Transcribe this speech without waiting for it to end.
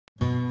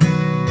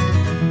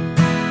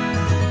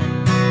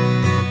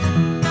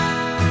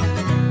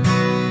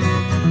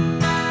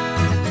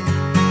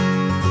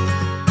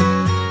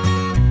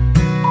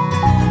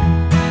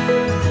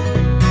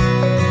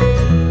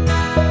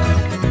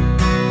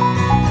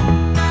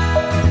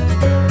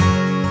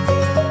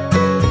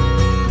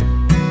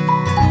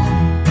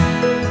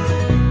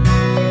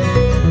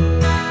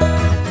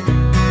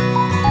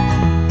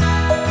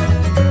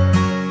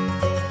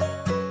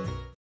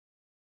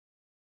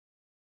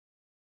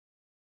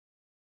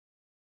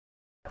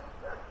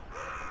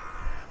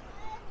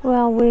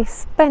Well, we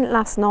spent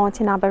last night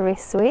in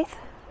Aberystwyth,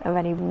 a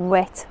very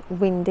wet,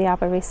 windy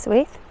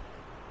Aberystwyth.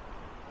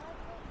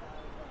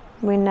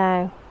 We're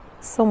now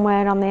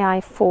somewhere on the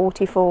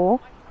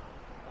A44,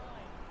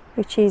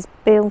 which is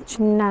Bwlch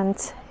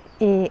Nant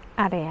Yr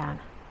Arian.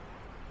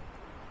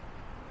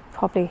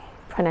 Probably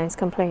pronounced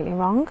completely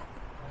wrong.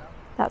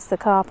 That's the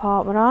car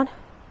park we're on.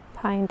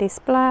 Paint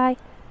display.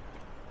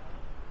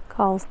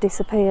 Cole's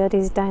disappeared,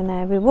 he's down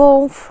there with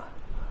Wolf.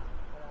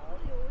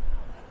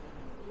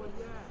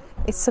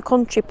 It's a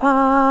country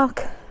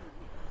park,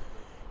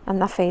 and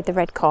they feed the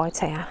red kite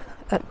here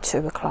at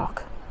 2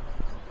 o'clock.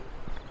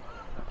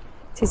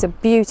 It is a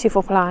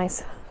beautiful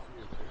place.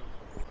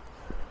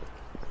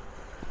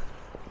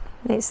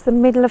 And it's the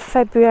middle of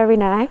February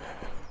now.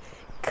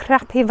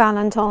 Crappy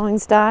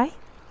Valentine's Day.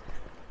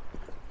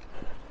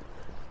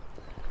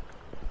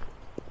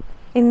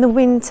 In the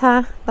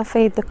winter, they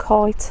feed the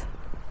kite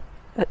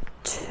at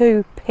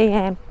 2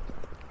 p.m.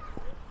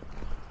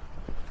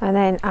 and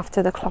then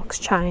after the clocks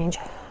change,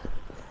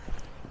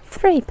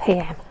 3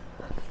 p.m.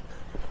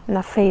 and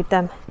I feed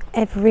them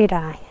every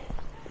day.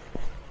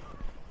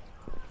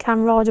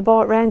 Can ride a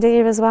bike round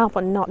here as well,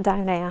 but not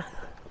down here.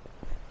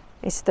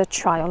 It's the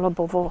trail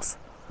above us.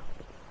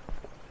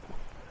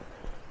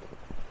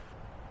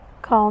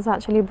 Carl's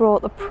actually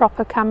brought the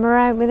proper camera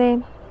out with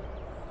him.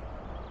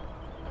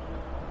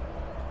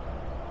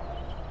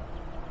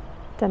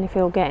 Don't know if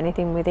he'll get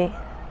anything with it.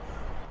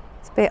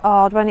 It's a bit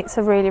hard when it's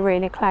a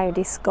really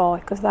cloudy sky,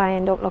 because they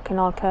end up looking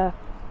like a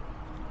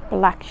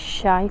black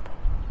shape.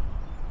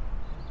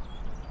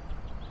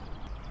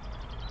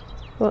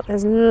 But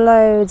there's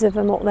loads of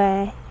them up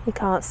there. You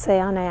can't see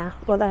on here,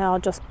 but they are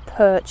just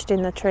perched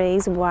in the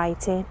trees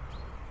waiting.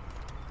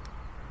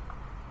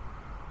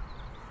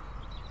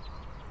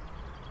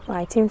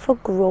 Waiting for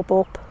grub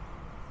up.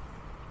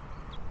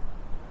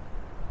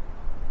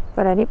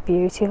 But ain't it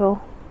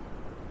beautiful?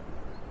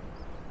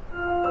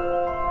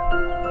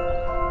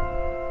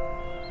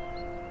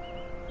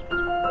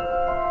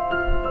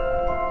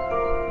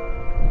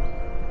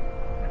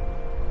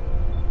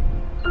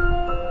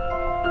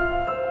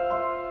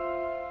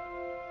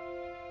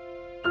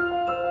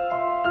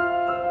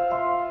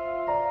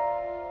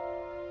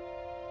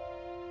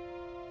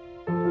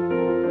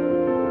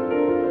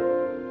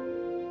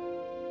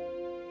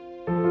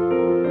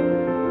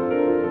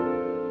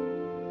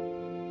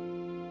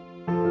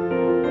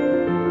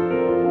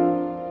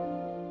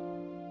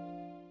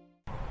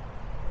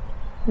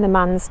 The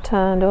man's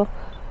turned up.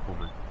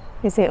 Woman.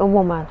 Is it a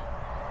woman?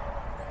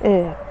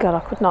 Ugh, God, I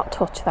could not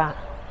touch that.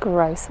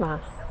 Gross,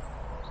 man.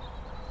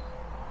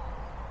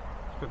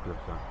 Good gloves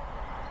on.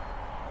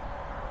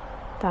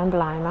 Don't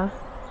blame her.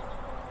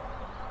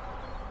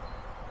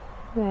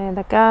 There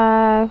they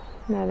go.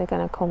 Now they're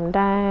going to come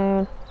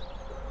down.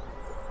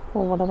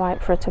 Or will they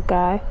wait for her to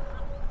go?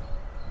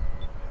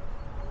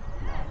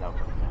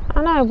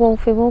 I know,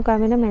 Wolfie will go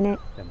in a minute.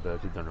 Them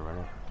birds have done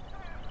already.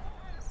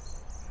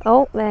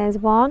 Oh, there's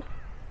one.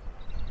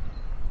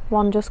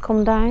 One just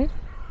come down.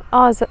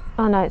 Oh, is it?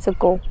 Oh no, it's a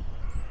gull.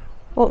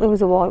 Oh, there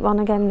was a white one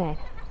again then.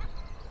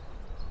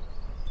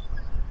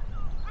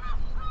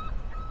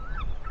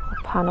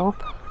 I'll pan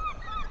up.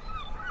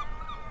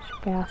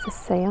 Should be able to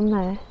see them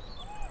there.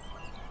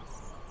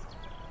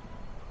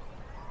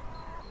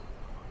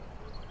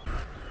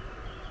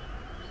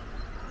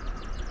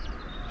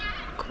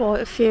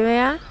 Quite a few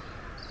here.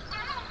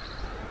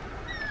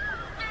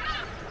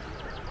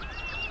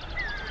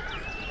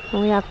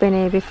 We have been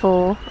here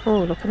before. Oh,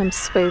 look at them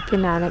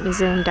swooping now. Let me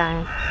zoom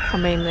down. I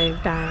mean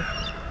move down.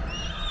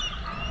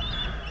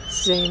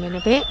 Zoom in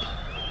a bit.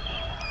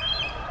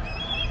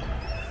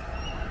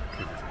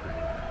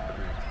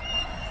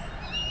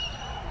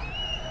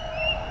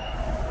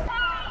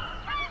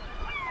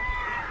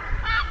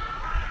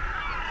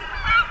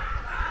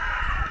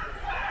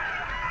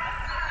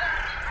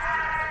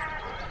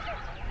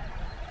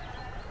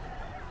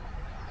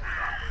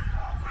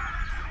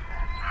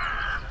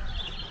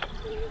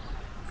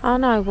 I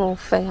know,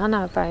 Wolfie, I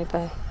know,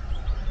 baby.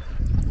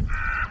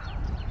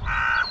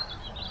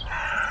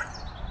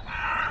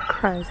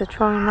 Crows are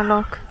trying the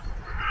lock.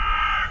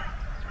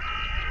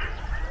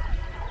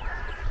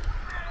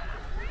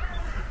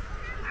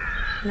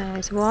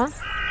 There's one.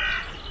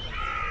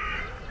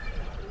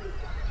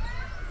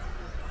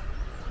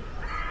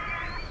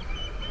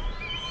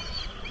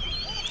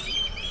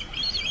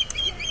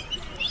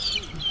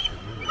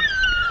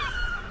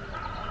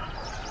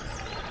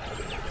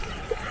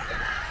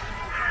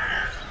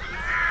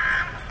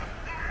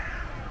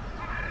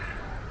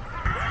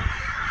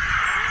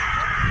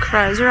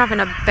 Crows are having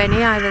a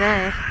benny over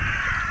there.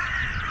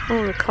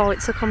 All the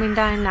kites are coming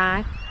down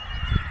now.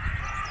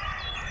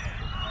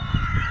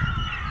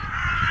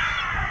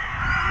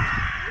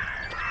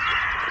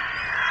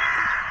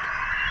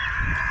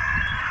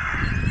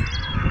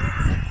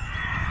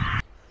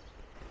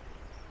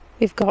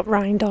 We've got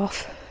rained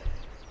off,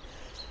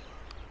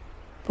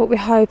 but we're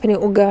hoping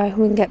it will go and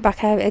we can get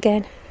back out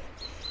again,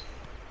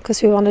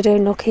 because we want to do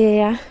Nookie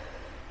here.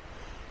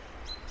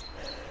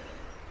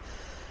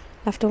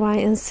 Have to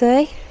wait and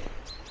see.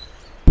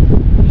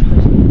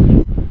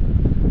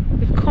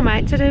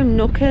 to do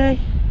Nookie.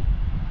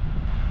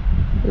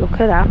 Look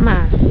at that,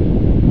 man.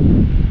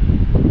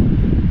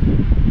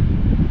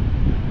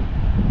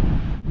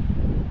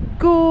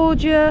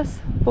 Gorgeous,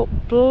 but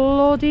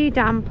bloody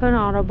damp and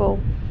horrible.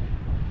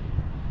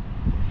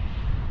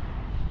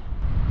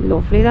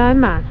 Lovely though,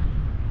 man.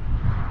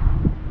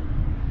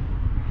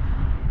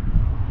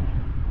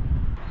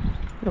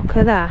 Look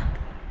at that.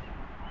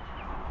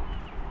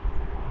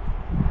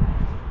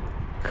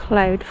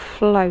 Cloud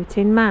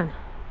floating, man.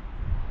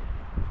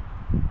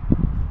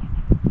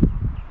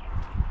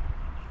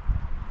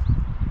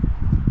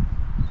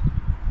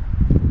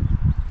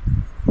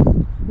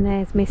 And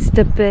there's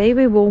Mr. B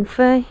with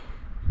Wolfie.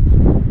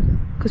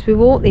 Because we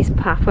walked this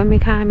path when we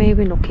came here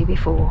with Nookie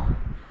before.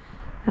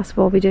 That's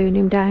why we're doing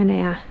him down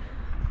here.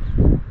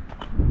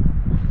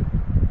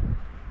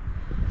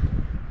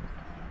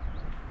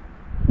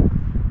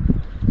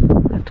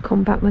 We'll have to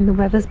come back when the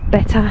weather's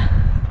better.